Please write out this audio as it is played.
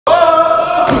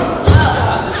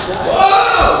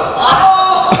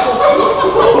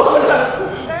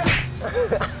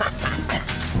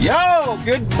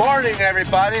good morning,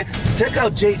 everybody. Check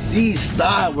out JC's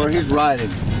style where he's riding.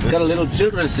 Got a little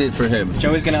children's seat for him.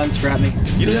 Joey's gonna unstrap me.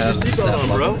 You don't have your seatbelt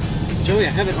on, bro. Joey, I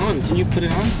have it on. Can you put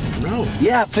it on? No.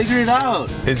 Yeah, figure it out.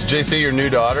 Is JC your new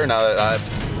daughter now that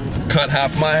I've cut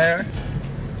half my hair?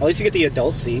 At least you get the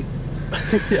adult seat.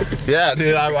 Yeah,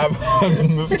 dude, I've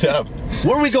moved up.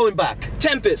 Where are we going back?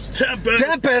 Tempest!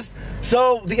 Tempest!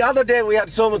 So, the other day we had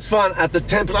so much fun at the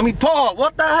Tempest. I mean, Paul,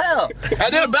 what the hell? I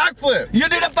did a backflip! You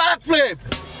did a backflip!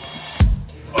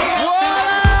 Whoa!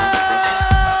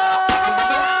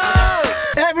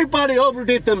 Everybody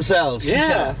overdid themselves.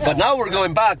 Yeah. But now we're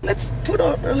going back. Let's put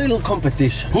on a little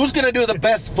competition. Who's gonna do the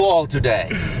best fall today?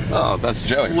 Oh, that's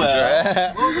Joey.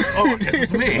 Well, Oh, I guess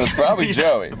it's me. That's probably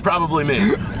Joey. Probably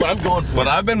me. But I'm going for it. But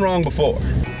I've been wrong before.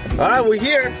 all right, we're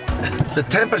here. The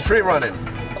Tempest Free Running.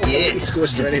 Yeah, it's going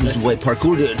straight in. This is the way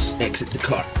parkour dudes exit the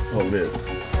car. Oh, man.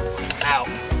 Ow.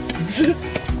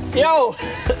 Yo!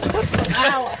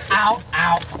 Ow, ow,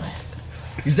 ow.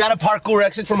 Is that a parkour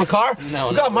exit from a car? No.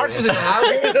 We got Marcus in the hat.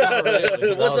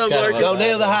 What's up, Marcus? Go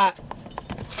nail the hat.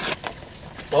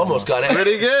 Almost got it.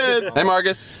 Pretty good. Hey,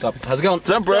 Marcus. What's up? How's it going? What's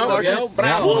up, bro? Yeah,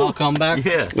 I'll come back.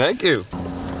 Yeah. Thank you.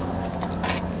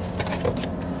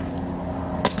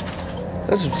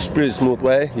 That's a pretty smooth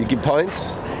way. You give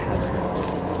points.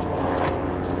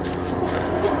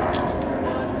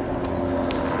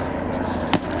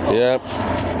 Yep.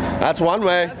 That's one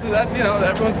way. That's that, you know,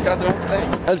 everyone's got their own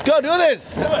thing. Let's go do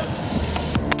this. Do it.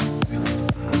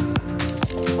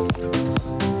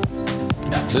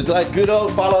 So it's like good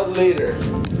old follow the leader.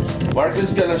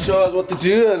 Marcus is gonna show us what to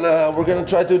do, and we're gonna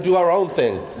try to do our own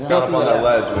thing. Got up on that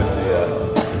ledge with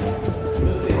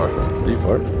the Marcus. Pretty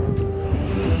far.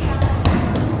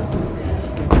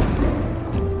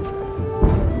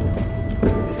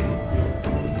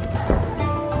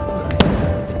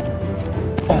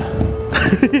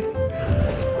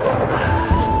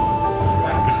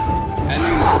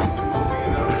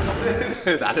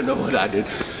 I don't know what I did,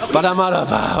 but I'm out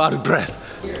of breath.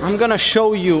 I'm gonna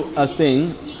show you a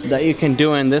thing that you can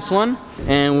do in this one,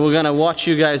 and we're gonna watch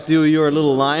you guys do your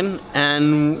little line,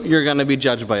 and you're gonna be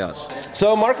judged by us.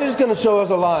 So Marcus is gonna show us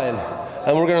a line,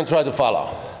 and we're gonna try to follow.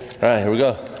 All right, here we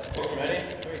go. Ready?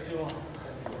 3, 2, 1.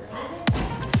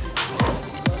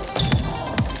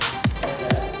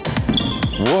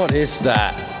 What is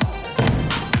that?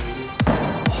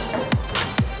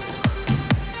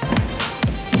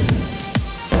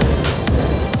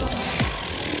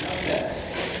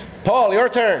 Paul, your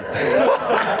turn.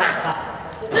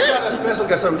 We got a special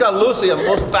guest. We got Lucy, the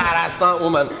most badass stunt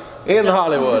woman in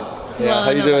Hollywood. Yeah,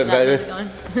 how you doing, baby?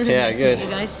 Yeah, Nice to good. meet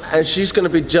you guys. And she's gonna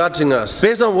be judging us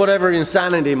based on whatever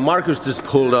insanity Marcus just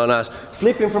pulled on us,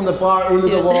 flipping from the bar into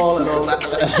the wall and all that. I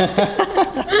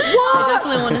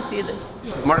definitely want to see this.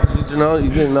 Marcus, did you know? You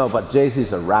didn't know, but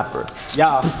JC's a rapper.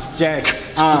 Yeah, Jay.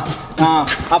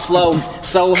 I flow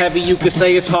so heavy you could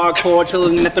say it's hardcore.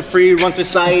 Chilling at the free run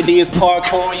society is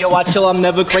parkour. Yo, I chill, I'm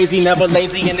never crazy, never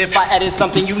lazy. And if I edit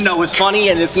something, you know it's funny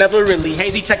and it's never really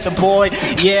hazy. Check the boy,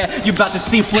 yeah, you about to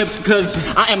see flips because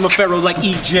I am a pharaoh like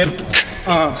Egypt.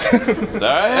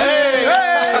 Hey!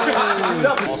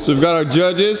 So we've got our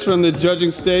judges from the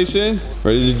judging station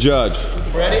ready to judge.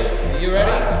 Ready? Are you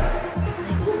ready?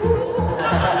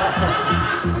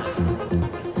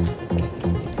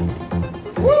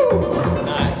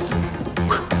 Nice.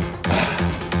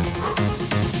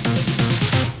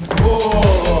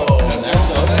 Whoa!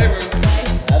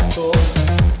 That's cool.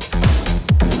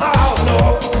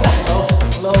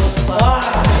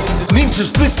 Ninja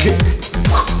split kick.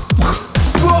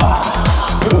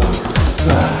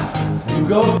 You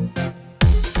go.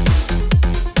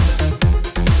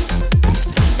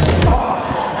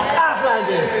 Last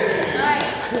landing.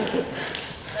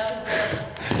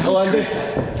 Go on, dude.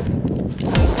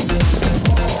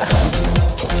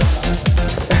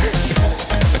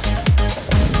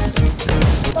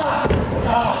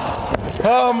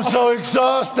 I'm so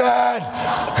exhausted.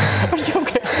 Are you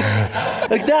okay?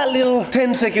 Like that little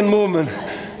 10-second movement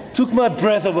took my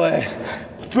breath away.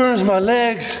 Burns my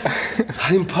legs.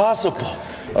 Impossible.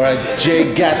 All right,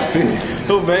 Jay Gatsby.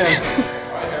 Oh man.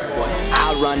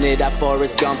 I run it at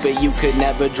Forrest Gump, but you could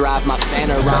never drive my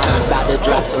fan around. About to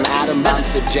drop some atom bombs,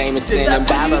 sip Jameson in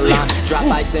Babylon. Drop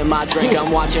ice in my drink,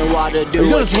 I'm watching water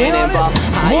do a cannonball.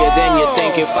 Higher than you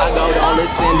think if I go to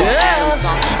listen to Adam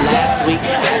song. Last week,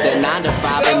 had the 9 to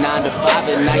 5 and 9 to 5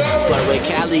 at night. Flirt with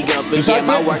Cali girls, but yeah,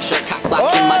 my work shirt cock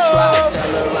blocked in my trials.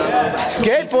 Tell her I'm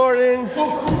Skateboarding.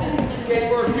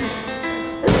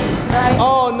 Nice.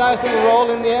 Oh, nice little roll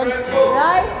in the end.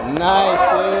 Nice. Nice,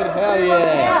 dude. Hell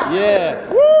yeah. Yeah.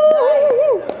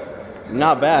 Woo!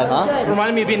 Not bad, huh? It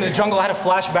reminded me of being in the jungle. I had a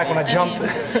flashback when I jumped.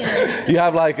 You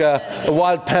have like a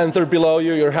wild panther below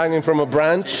you. You're hanging from a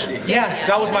branch. Yeah,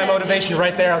 that was my motivation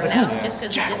right there. I was like, ooh,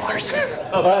 jaguars.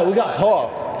 All right, we got Paul.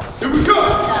 Here we go!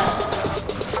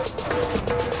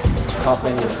 Oh,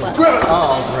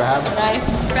 grab.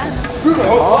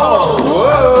 Oh,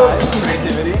 whoa!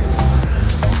 Creativity.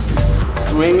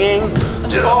 Swinging.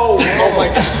 Oh my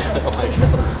god.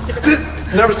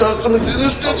 Never saw someone do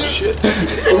this. Shit.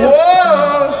 Whoa!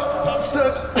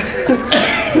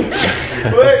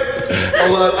 Wait,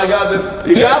 hold on, I got this.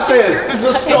 You got this. This is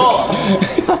a stall.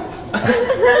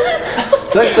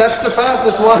 That's the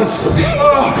fastest one.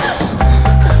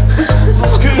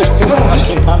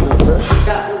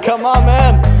 Come on,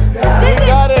 man. You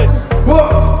got it.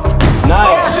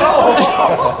 Nice.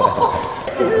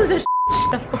 This was a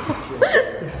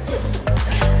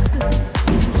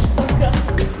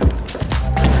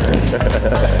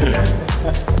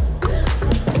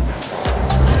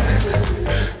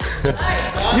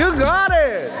You got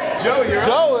it. Joey, you're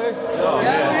Joey.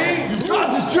 You got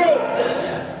this, Joe!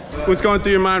 What's going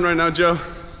through your mind right now, Joe?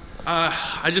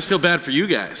 I just feel bad for you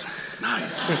guys.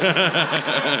 Nice.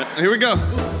 Here we go.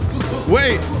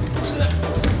 Wait.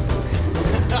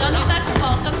 sound effects are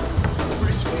welcome.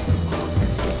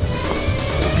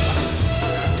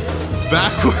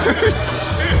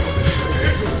 Backwards.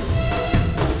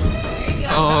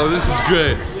 Oh, this is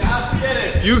great.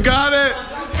 You got it.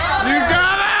 You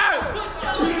got it.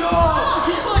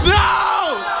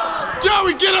 No!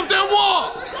 Joey, get up that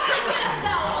wall.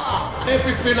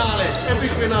 Epic finale.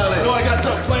 Epic finale. No, I got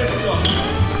something planned for you.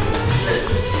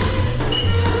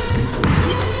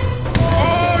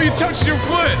 Oh, you touched your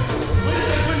foot.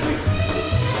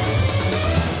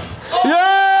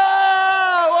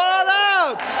 Yeah! What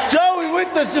up? Joey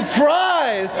with the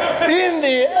surprise in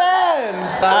the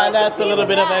end. That's a little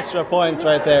bit of extra points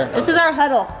right there. This is our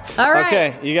huddle. All right.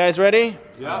 Okay, you guys ready?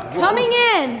 Coming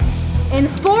in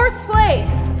 4th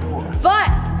place, but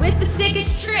with the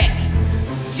sickest trick,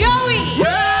 Joey.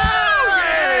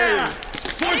 Yeah!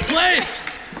 4th place!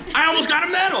 I almost got a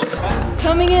medal!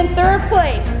 Coming in 3rd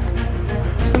place.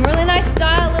 Some really nice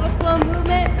style, little slow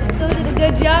movement. Still did a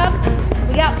good job.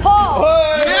 We got Paul.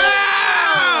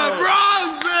 Yeah!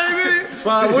 Bronze,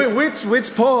 baby!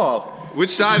 Which Paul?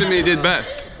 Which side of me did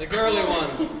best? The girly one.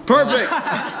 Perfect.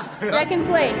 2nd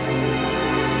place.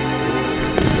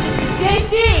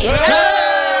 JC.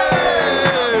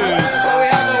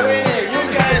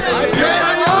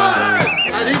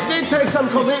 And it did take some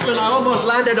commitment. I almost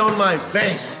landed on my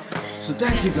face. So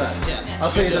thank you guys.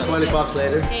 I'll pay you the $20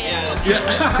 later.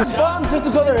 Yeah. It's fun just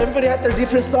to go there. Everybody had their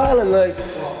different style and like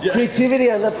creativity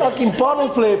and the fucking bottle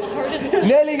flip.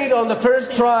 Nailing it on the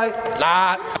first try.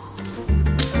 Nah.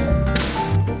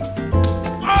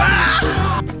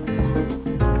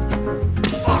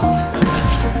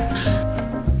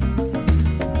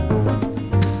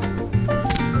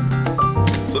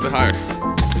 A little bit higher.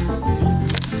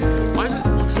 Why does it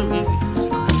look so easy?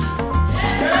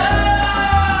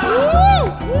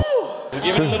 We'll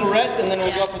give it a little rest and then we'll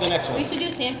go for the next one. We should do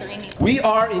Santorini. We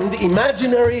are in the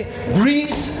imaginary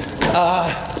Greece,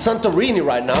 Santorini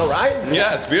right now, right?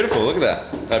 Yeah, it's beautiful. Look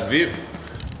at that view.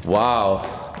 Wow,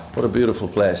 what a beautiful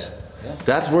place. Yeah.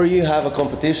 That's where you have a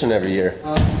competition every year.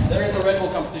 There is a Red Bull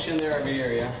competition there every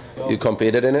year, yeah. You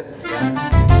competed in it?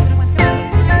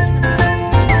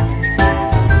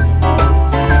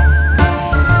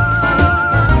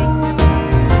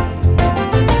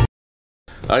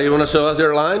 You want to show us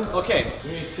your line? Okay,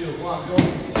 3, 2, 1, go.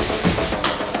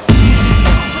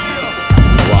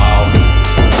 Wow.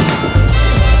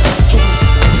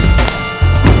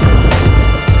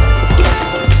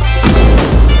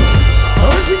 How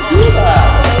does he do that?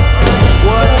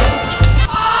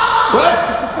 What?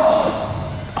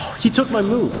 Oh, he took my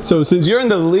move. So since you're in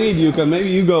the lead, Yuka, maybe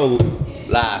you go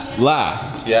Last. last.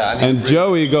 Yeah, And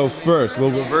Joey go first.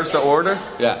 We'll reverse the order.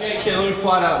 Yeah. Okay, let me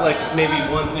plot out like maybe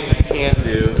one thing I can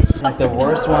do. Like the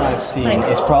worst one I've seen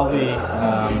is probably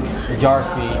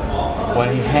Yarfi when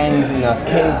he hangs in a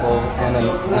cable and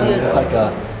then it's like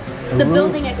a The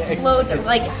building explodes,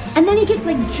 like, and then he gets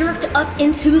like jerked up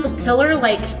into the pillar.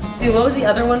 Like, dude, what was the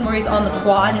other one where he's on the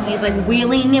quad and he's like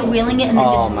wheeling it, and then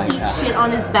just eats shit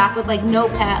on his back with like no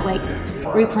pad. Like,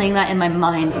 replaying that in my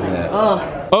mind. Like, oh.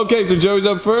 Okay, so Joey's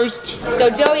up first. Go,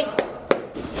 Joey.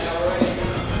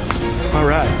 All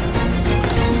right.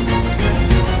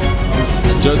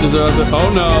 Judges are up there. Oh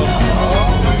no.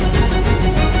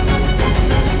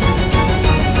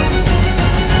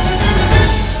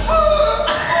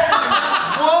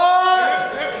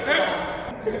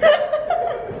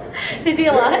 Is he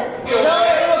alive?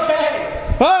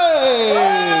 Hey!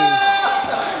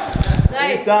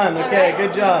 he's done. Okay,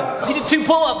 good job. He did 2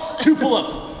 pull-ups. 2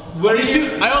 pull-ups.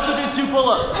 I also did 2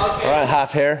 pull-ups. All right,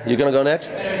 half hair. You gonna go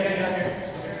next?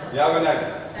 Yeah, I'll go next.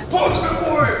 Ultimate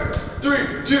Warrior.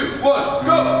 3, 2, 1,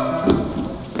 go.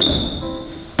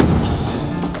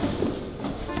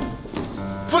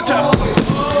 Foot tap.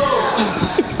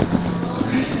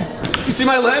 You see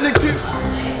my landing too?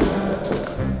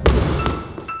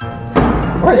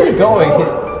 Where is he going?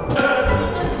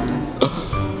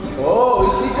 Oh,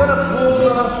 is he gonna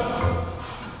pull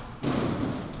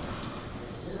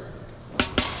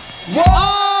Whoa! I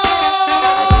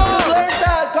just learned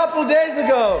that a couple days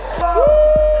ago.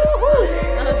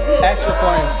 Extra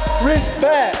point.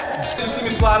 Respect. Did you see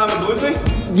me slide on the blue thing?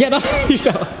 Yeah, no, you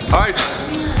go. All right,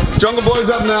 Jungle Boy's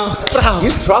up now.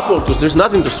 He's troubled because there's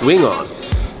nothing to swing on.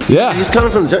 Yeah. He's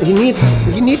coming from. He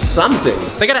needs something.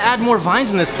 They gotta add more vines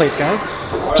in this place, guys.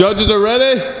 Judges are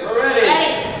ready?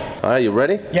 Ready. All right, you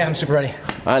ready? Yeah, I'm super ready.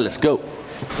 All right, let's go.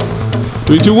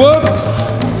 3, 2, 1.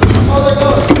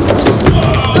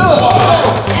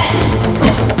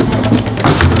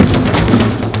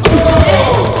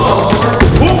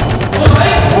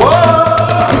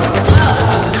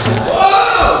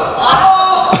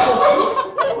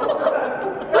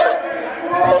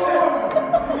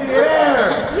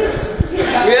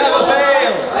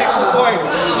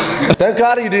 Thank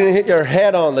God you didn't hit your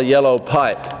head on the yellow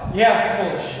pipe. Yeah.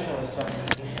 Holy shit, that was so.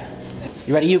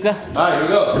 You ready, Yuka? All right, here we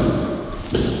go.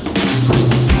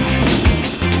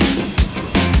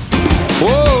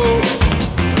 Whoa!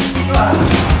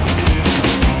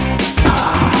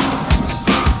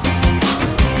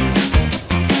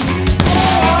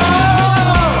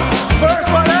 First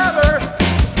one ever.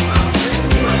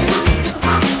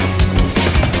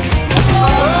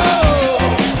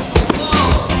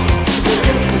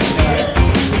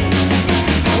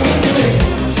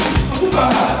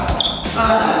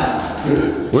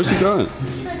 Where's he going?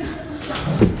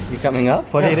 You coming up?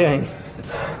 What are you doing?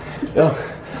 Oh,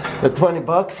 the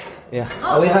 $20? Yeah.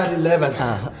 I only had 11.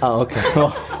 Oh, okay.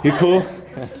 Well, You cool?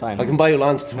 that's fine. I can buy you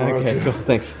lunch tomorrow. Okay, too. cool.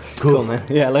 Thanks. Cool, man.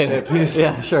 Yeah, later. Yeah, please.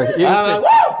 Yeah, sure. Woo!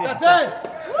 That's it.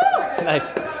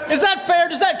 Nice. Is that fair?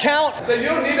 Does that count? So you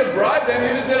don't need a bribe then,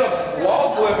 you just did a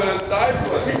wall flip and a side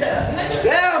flip.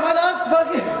 Damn, that's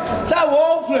fucking that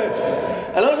wall flip.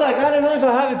 And I was like, I don't know if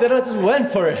I have it. Then I just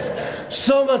went for it.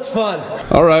 So much fun.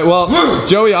 All right, well,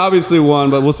 Joey obviously won,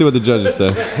 but we'll see what the judges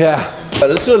say. Yeah.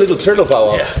 Let's do a little turtle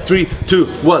power. Yeah. 3, 2,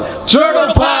 1.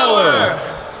 Turtle power!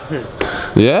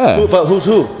 Yeah. Who, but who's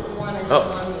who?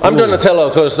 Oh. I'm Donatello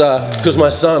because my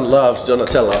son loves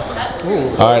Donatello.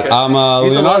 All right, I'm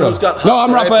He's the one Leonardo. who's got No,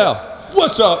 I'm hot Raphael.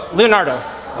 What's up? Leonardo.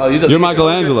 Oh, You're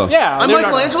Michelangelo. Yeah, I'm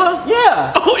Leonardo. Michelangelo?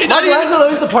 Yeah. Oh, and not even, Michelangelo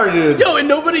is the party dude. yo, and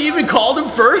nobody even called him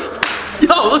first?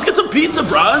 Yo, let's get some pizza,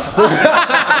 bros.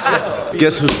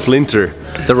 Guess who's Splinter?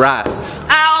 The rat.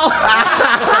 Ow!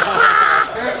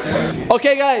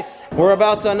 Okay, guys, we're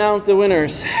about to announce the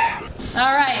winners.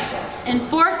 All right. In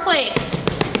 4th place,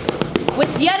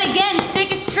 with yet again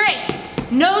sickest trick,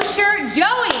 No Shirt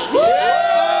Joey.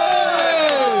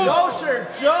 No shirt,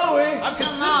 Joey. I'm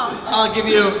consistent. I'll give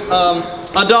you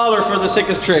 $1 for the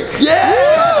sickest trick.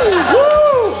 Yeah!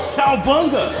 Woo!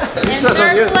 Cowabunga. In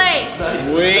 3rd place,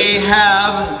 We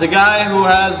have the guy who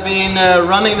has been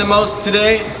running the most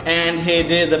today, and he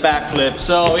did the backflip.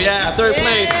 So yeah, 3rd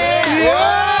place.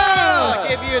 I'll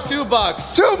give you $2. $2?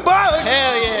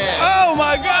 Hell yeah! Oh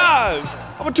my God!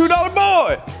 I'm a $2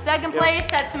 boy! 2nd place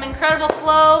had some incredible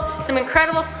flow, some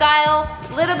incredible style,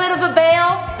 little bit of a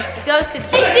bail. It goes to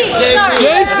JC. Sorry.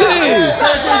 JC!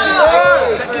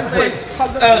 2nd place.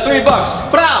 $3.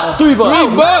 Bravo. $3.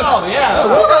 Oh yeah,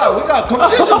 we got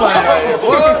competition by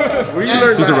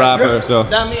now. He's a rapper, so.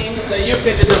 That means that you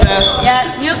did the best.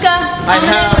 Yeah, Yuka coming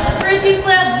in with the frisbee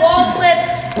flip, wall flip,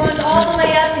 going all the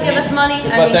way up to give us money.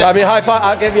 I mean, high five.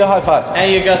 I'll give you a high five.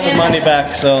 And you got the money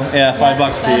back, so yeah,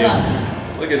 $5 to you.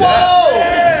 Look at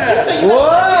that. Whoa!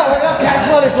 We got cash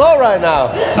money flow right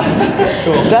now.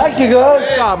 Cool. Thank you, guys.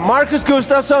 We got Marcus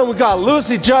Gustafsson. We got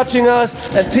Lucy judging us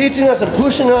and teaching us and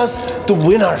pushing us to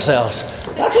win ourselves.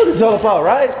 That's what it's all about,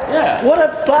 right? Yeah. What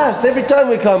a blast every time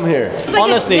we come here.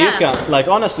 Honestly,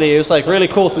 honestly, it was like really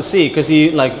cool to see, because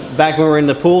you like back when we were in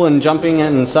the pool and jumping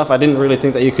and stuff, I didn't really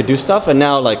think that you could do stuff, and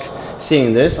now like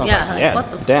seeing this, I'm like, what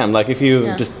the damn, like if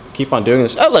you just keep on doing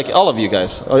this, like all of you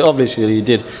guys, obviously you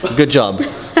did a good job.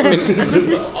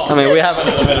 I mean, we have a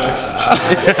little bit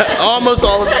of Almost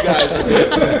all of you guys.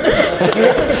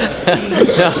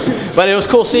 no, but it was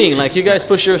cool seeing, like you guys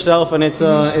push yourself, and it's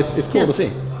cool to see.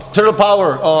 Turtle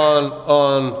power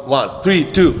on 1,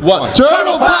 3, 2, 1.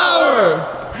 Turtle power!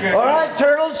 All right,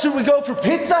 turtles, should we go for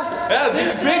pizza? Yeah, let's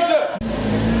get some pizza.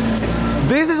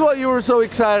 This is what you were so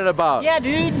excited about. Yeah,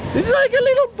 dude. It's like a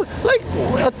little, like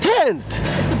a tent.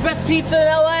 It's the best pizza in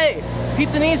LA.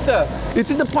 Pizzanista.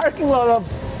 It's in the parking lot of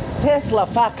Tesla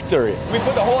factory. We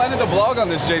put the whole end of the vlog on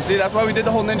this, JC. That's why we did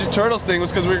the whole Ninja Turtles thing,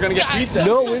 was because we were gonna get pizza.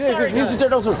 No, we didn't, because Ninja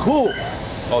Turtles are cool.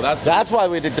 Oh, that's why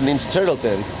we did the Ninja Turtle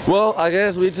thing. Well, I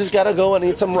guess we just gotta go and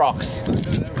eat some rocks.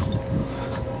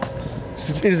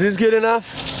 Is this good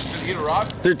enough? Did you get a rock?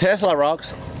 They're Tesla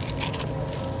rocks.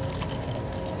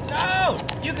 No!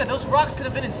 Yuka, those rocks could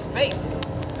have been in space.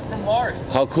 They're from Mars.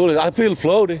 How cool is it? I feel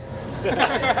floaty.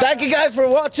 Thank you guys for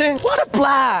watching. What a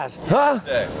blast, huh?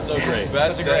 So great.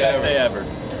 Best day ever.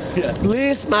 Yeah.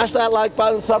 Please smash that like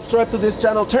button, subscribe to this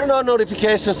channel, turn on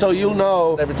notifications so you'll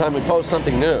know every time we post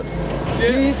something new.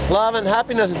 Peace, love, and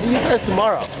happiness, and see you guys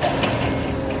tomorrow.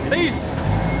 Peace.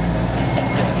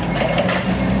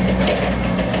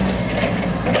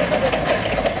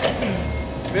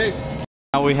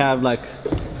 Now we have like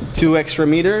 2 extra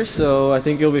meters, so I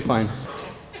think you'll be fine.